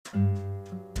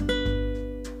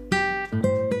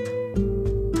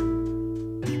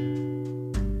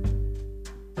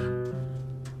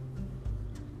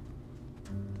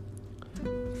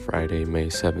Friday, May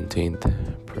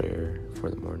 17th, prayer for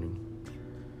the morning.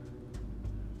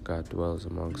 God dwells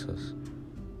amongst us.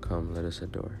 Come, let us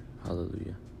adore.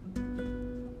 Hallelujah.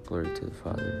 Glory to the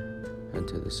Father, and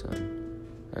to the Son,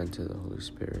 and to the Holy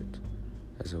Spirit,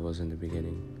 as it was in the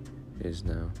beginning, is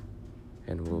now,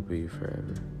 and will be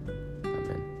forever.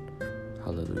 Amen.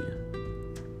 Hallelujah.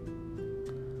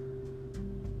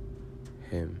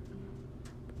 Hymn.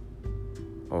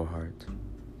 O heart,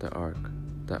 the ark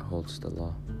that holds the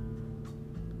law,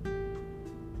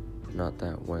 not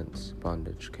that whence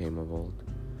bondage came of old,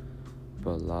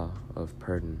 but law of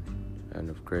pardon and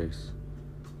of grace,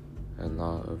 and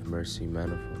law of mercy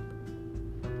manifold.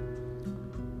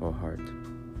 O heart,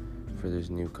 for this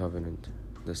new covenant,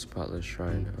 the spotless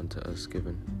shrine unto us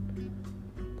given,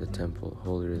 the temple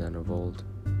holier than of old,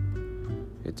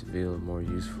 its veil more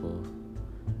useful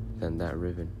than that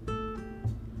riven.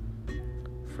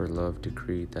 For love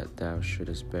decreed that thou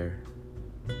shouldest bear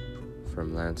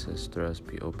from lances thrust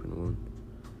be open wound,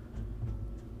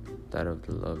 that of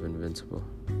the love invincible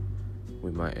we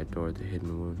might adore the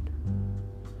hidden wound.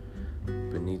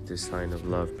 Beneath this sign of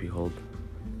love behold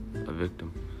a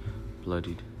victim,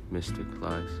 bloodied, mystic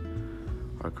lies.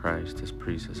 Our Christ his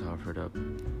priest has offered up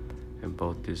in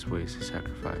both these ways his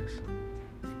sacrifice.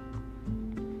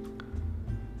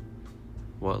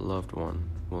 What loved one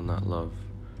will not love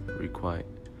requite?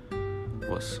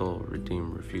 What soul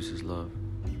redeemed refuses love,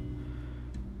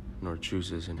 nor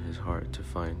chooses in his heart to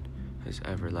find his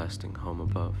everlasting home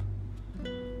above?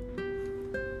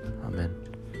 Amen.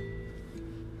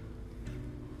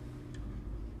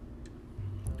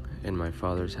 In my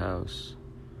Father's house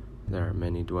there are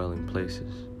many dwelling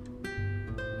places.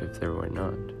 If there were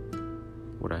not,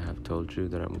 would I have told you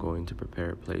that I'm going to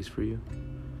prepare a place for you?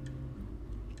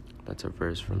 That's a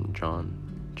verse from John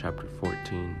chapter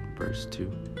 14, verse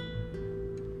 2.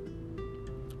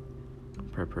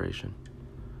 Preparation.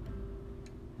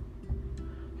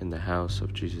 In the house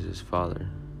of Jesus' Father,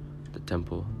 the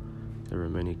temple, there were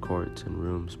many courts and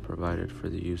rooms provided for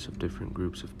the use of different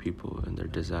groups of people in their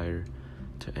desire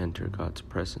to enter God's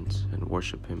presence and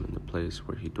worship Him in the place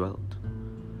where He dwelt.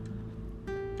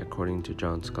 According to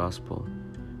John's Gospel,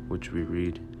 which we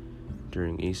read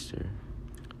during Easter,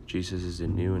 Jesus is the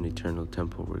new and eternal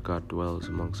temple where God dwells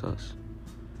amongst us.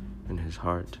 In His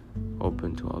heart,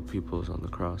 open to all peoples on the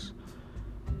cross,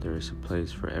 there is a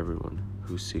place for everyone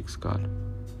who seeks God.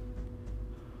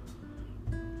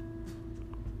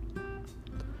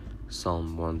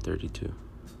 Psalm 132.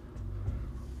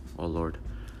 O Lord,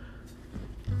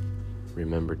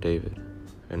 remember David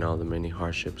and all the many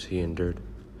hardships he endured,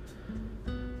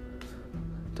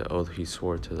 the oath he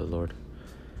swore to the Lord,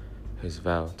 his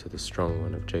vow to the strong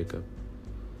one of Jacob.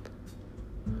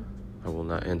 I will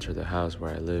not enter the house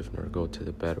where I live, nor go to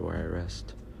the bed where I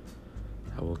rest.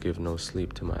 I will give no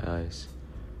sleep to my eyes.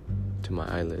 To my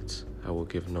eyelids I will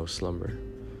give no slumber,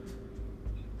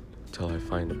 till I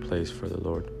find a place for the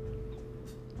Lord,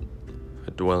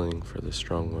 a dwelling for the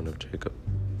strong one of Jacob.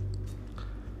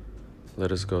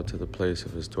 Let us go to the place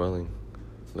of his dwelling.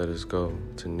 Let us go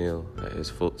to kneel at his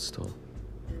footstool.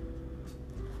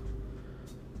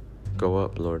 Go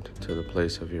up, Lord, to the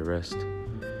place of your rest,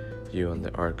 you on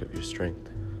the ark of your strength.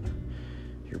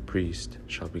 Your priest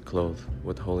shall be clothed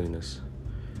with holiness.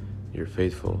 Your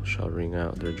faithful shall ring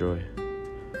out their joy.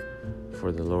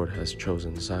 For the Lord has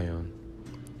chosen Zion.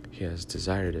 He has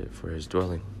desired it for his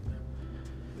dwelling.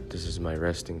 This is my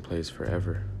resting place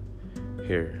forever.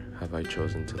 Here have I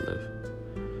chosen to live.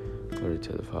 Glory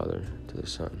to the Father, to the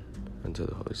Son, and to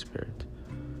the Holy Spirit.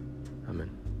 Amen.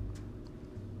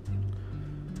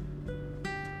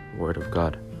 Word of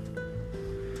God.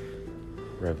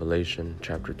 Revelation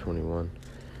chapter 21,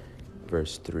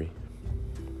 verse 3.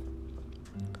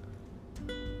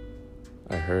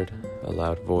 I heard a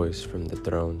loud voice from the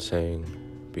throne saying,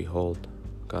 Behold,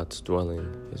 God's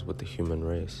dwelling is with the human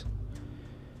race.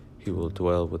 He will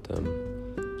dwell with them,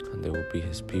 and they will be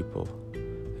his people,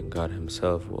 and God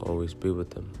himself will always be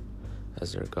with them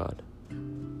as their God.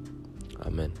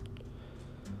 Amen.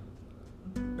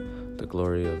 The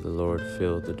glory of the Lord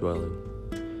filled the dwelling.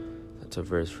 That's a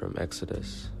verse from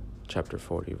Exodus chapter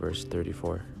 40, verse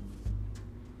 34.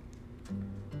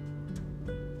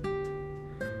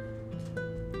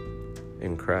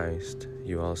 In Christ,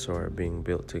 you also are being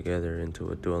built together into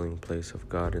a dwelling place of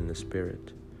God in the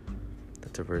Spirit.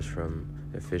 That's a verse from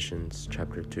Ephesians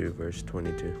chapter 2, verse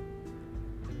 22.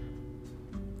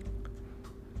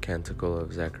 Canticle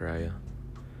of Zechariah.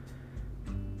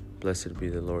 Blessed be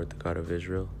the Lord, the God of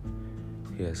Israel.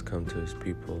 He has come to his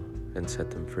people and set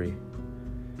them free.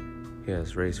 He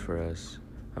has raised for us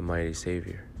a mighty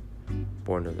Savior,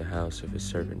 born of the house of his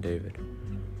servant David.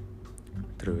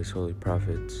 Through his holy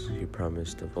prophets, he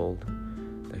promised of old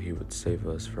that he would save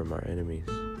us from our enemies,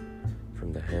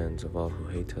 from the hands of all who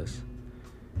hate us.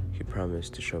 He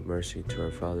promised to show mercy to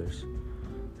our fathers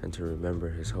and to remember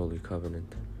his holy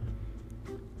covenant.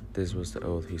 This was the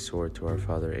oath he swore to our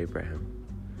father Abraham,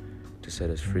 to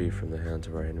set us free from the hands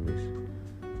of our enemies,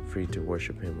 free to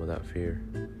worship him without fear,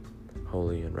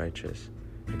 holy and righteous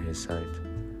in his sight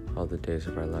all the days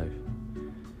of our life.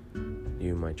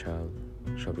 You, my child,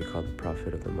 shall be called the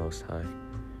prophet of the Most High,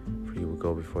 for you will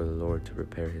go before the Lord to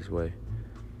prepare his way,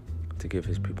 to give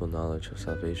his people knowledge of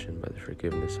salvation by the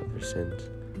forgiveness of their sins.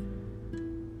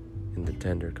 In the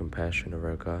tender compassion of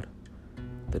our God,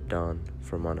 the dawn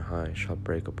from on high shall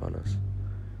break upon us,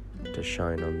 to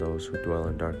shine on those who dwell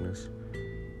in darkness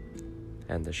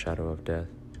and the shadow of death,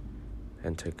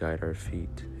 and to guide our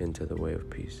feet into the way of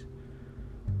peace.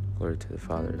 Glory to the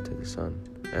Father, to the Son,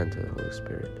 and to the Holy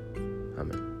Spirit.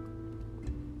 Amen.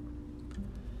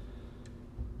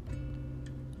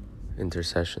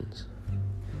 Intercessions.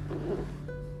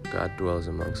 God dwells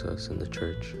amongst us in the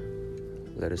church.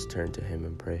 Let us turn to him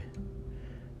and pray.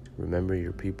 Remember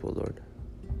your people, Lord.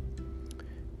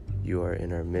 You are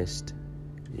in our midst.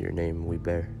 Your name we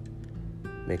bear.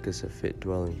 Make us a fit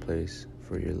dwelling place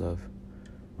for your love.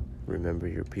 Remember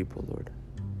your people, Lord.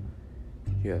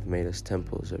 You have made us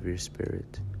temples of your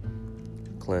Spirit.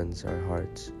 Cleanse our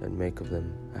hearts and make of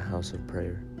them a house of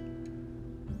prayer.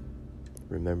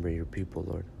 Remember your people,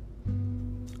 Lord.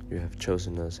 You have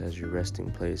chosen us as your resting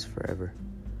place forever.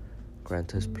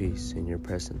 Grant us peace in your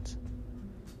presence.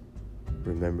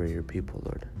 Remember your people,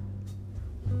 Lord.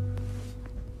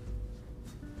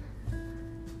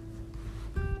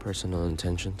 Personal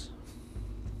intentions.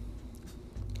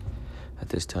 At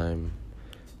this time,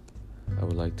 I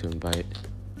would like to invite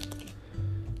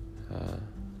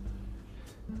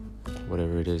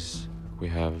whatever it is we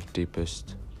have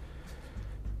deepest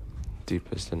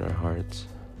in our hearts,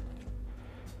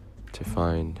 to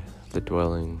find the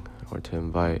dwelling, or to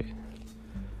invite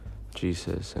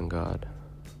Jesus and God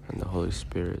and the Holy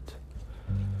Spirit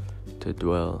to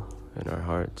dwell in our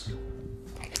hearts,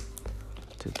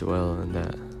 to dwell in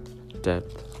that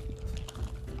depth.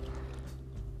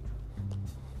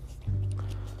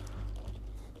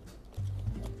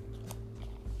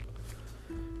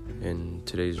 In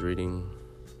today's reading,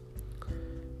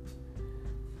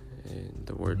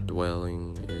 the word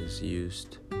dwelling is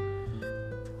used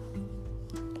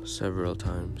several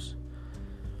times.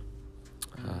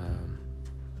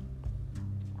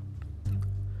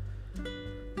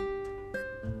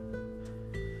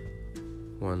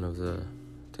 One of the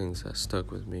things that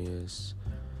stuck with me is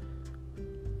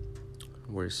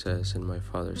where it says, "In my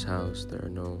Father's house there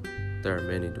are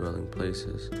many dwelling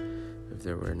places. If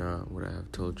there were not, would I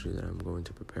have told you that I'm going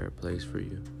to prepare a place for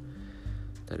you?"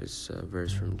 That is a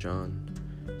verse from John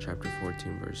chapter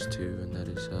 14 verse 2, and that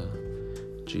is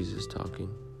Jesus talking,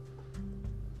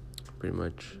 pretty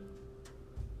much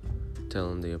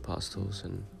telling the apostles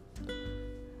and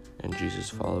Jesus'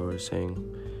 followers, saying,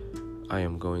 I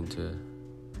am going to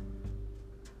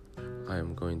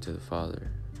the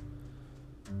Father,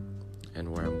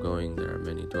 and where I'm going there are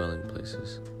many dwelling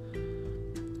places.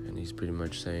 And he's pretty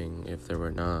much saying, if there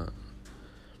were not,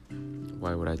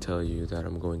 why would I tell you that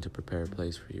I'm going to prepare a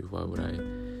place for you? Why would I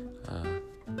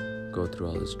go through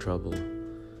all this trouble,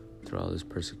 through all this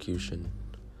persecution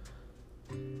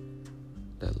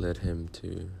that led him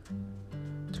to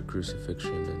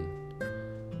crucifixion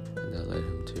and that led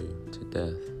him to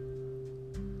death?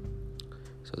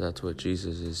 So that's what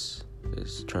Jesus is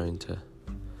trying to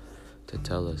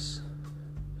tell us,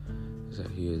 is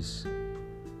that he is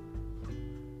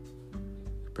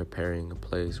preparing a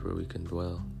place where we can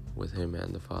dwell with him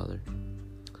and the Father.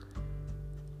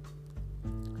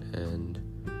 And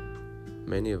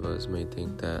many of us may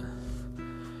think that,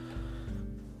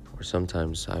 or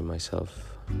sometimes I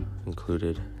myself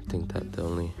included, think that the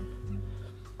only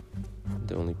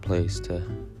place to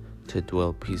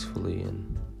dwell peacefully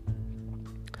and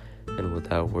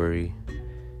without worry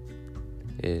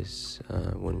is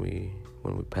when we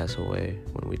pass away,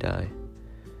 when we die,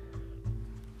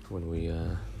 when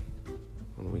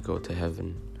we go to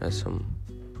heaven, as some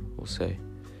will say.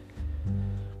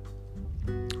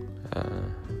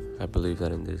 I believe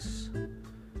that in this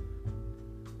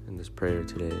prayer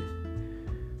today,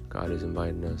 God is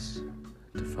inviting us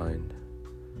to find,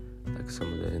 like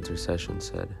some of the intercession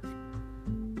said,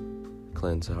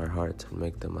 cleanse our hearts and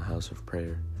make them a house of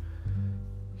prayer.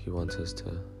 He wants us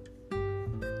to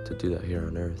do that here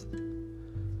on earth,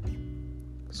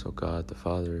 so God the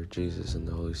Father, Jesus, and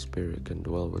the Holy Spirit can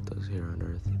dwell with us here on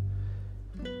earth.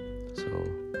 So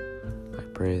I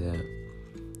pray that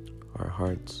our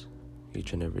hearts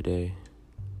each and every day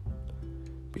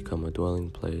become a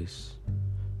dwelling place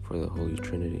for the Holy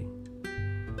Trinity.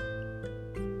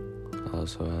 I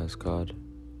also ask God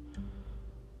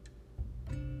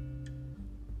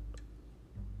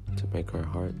to make our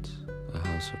hearts a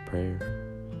house of prayer,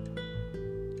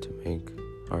 to make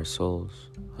our souls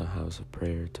a house of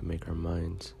prayer, to make our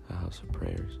minds a house of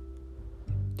prayers,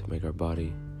 to make our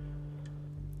body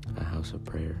a house of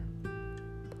prayer.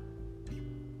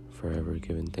 Forever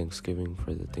giving thanksgiving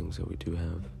for the things that we do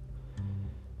have,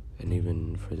 and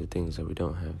even for the things that we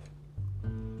don't have.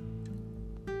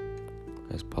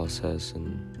 As Paul says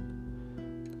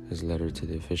in his letter to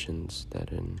the Ephesians,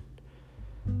 that in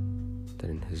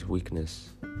his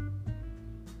weakness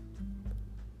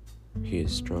he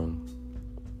is strong.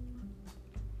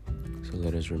 So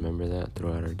let us remember that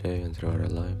throughout our day and throughout our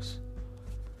lives.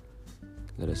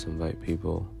 Let us invite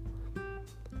people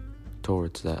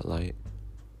towards that light.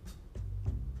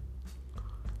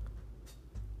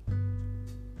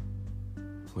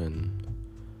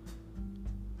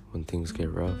 When things get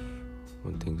rough,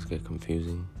 when things get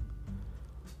confusing,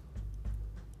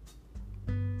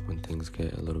 when things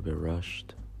get a little bit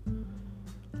rushed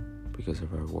because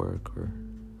of our work or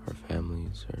our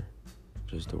families or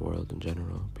just the world in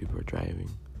general, people are driving.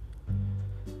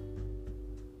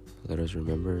 Let us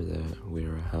remember that we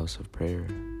are a house of prayer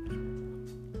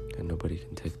and nobody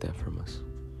can take that from us.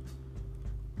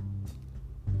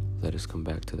 Let us come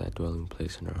back to that dwelling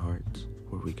place in our hearts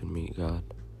where we can meet God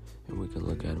and we can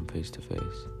look at Him face to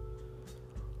face.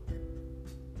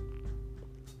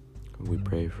 And we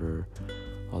pray for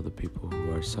all the people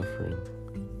who are suffering,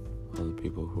 all the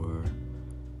people who are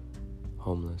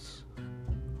homeless,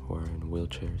 who are in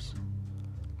wheelchairs.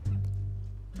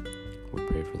 We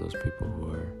pray for those people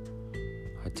who are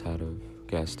outside of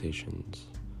gas stations,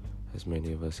 as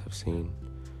many of us have seen.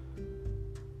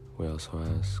 We also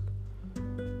ask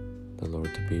the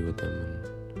Lord to be with them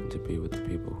and to be with the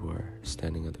people who are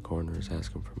standing at the corners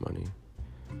asking for money,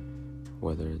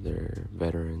 whether they're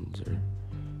veterans or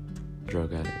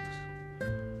drug addicts,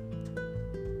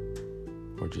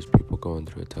 or just people going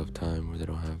through a tough time where they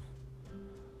don't have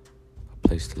a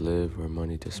place to live or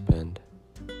money to spend.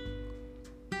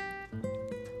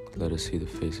 Let us see the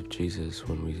face of Jesus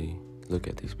when we look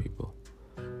at these people.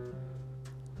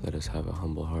 Let us have a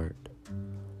humble heart.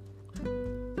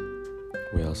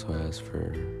 We also ask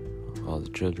for all the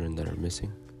children that are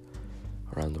missing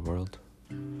around the world.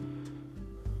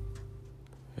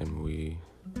 And we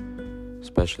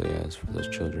especially ask for those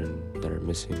children that are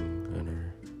missing and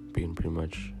are being pretty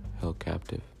much held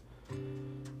captive,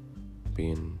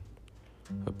 being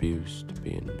abused,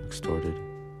 being extorted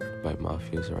by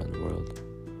mafias around the world.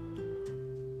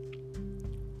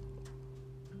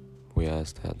 We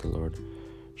ask that the Lord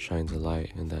shines a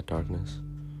light in that darkness.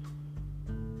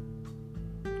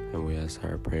 And we ask that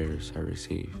our prayers are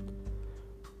received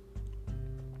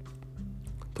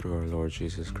through our Lord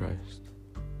Jesus Christ.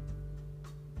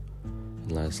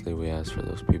 And lastly, we ask for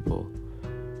those people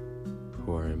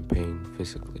who are in pain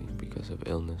physically because of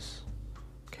illness,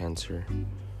 cancer,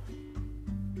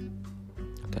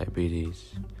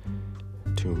 diabetes,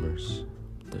 tumors.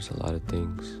 There's a lot of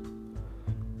things.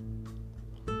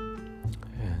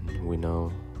 And we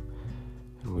know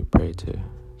and we pray to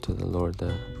the Lord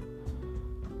that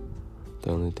the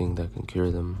only thing that can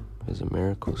cure them is a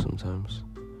miracle sometimes.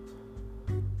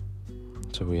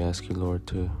 So we ask you, Lord,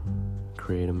 to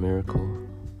create a miracle,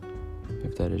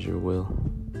 if that is your will.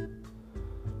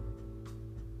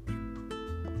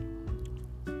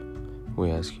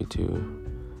 We ask you to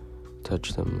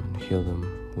touch them and heal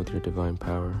them with your divine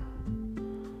power.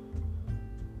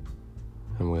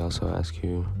 And we also ask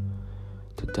you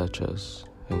to touch us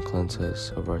and cleanse us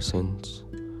of our sins,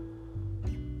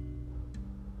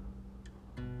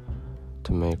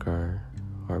 to make our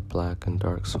black and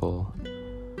dark soul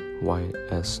white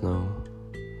as snow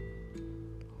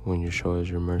when you show us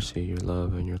your mercy, your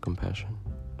love, and your compassion.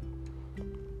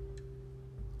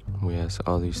 We ask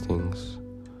all these things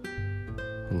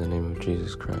in the name of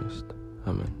Jesus Christ.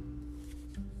 Amen.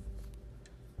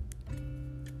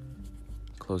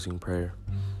 Closing prayer.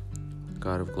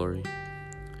 God of glory,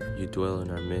 you dwell in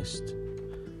our midst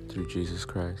through Jesus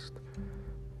Christ,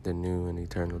 the new and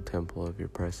eternal temple of your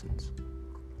presence.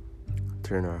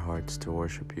 Turn our hearts to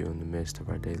worship you in the midst of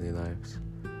our daily lives,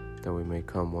 that we may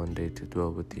come one day to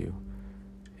dwell with you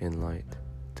in light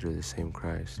through the same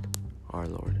Christ, our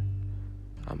Lord.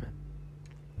 Amen.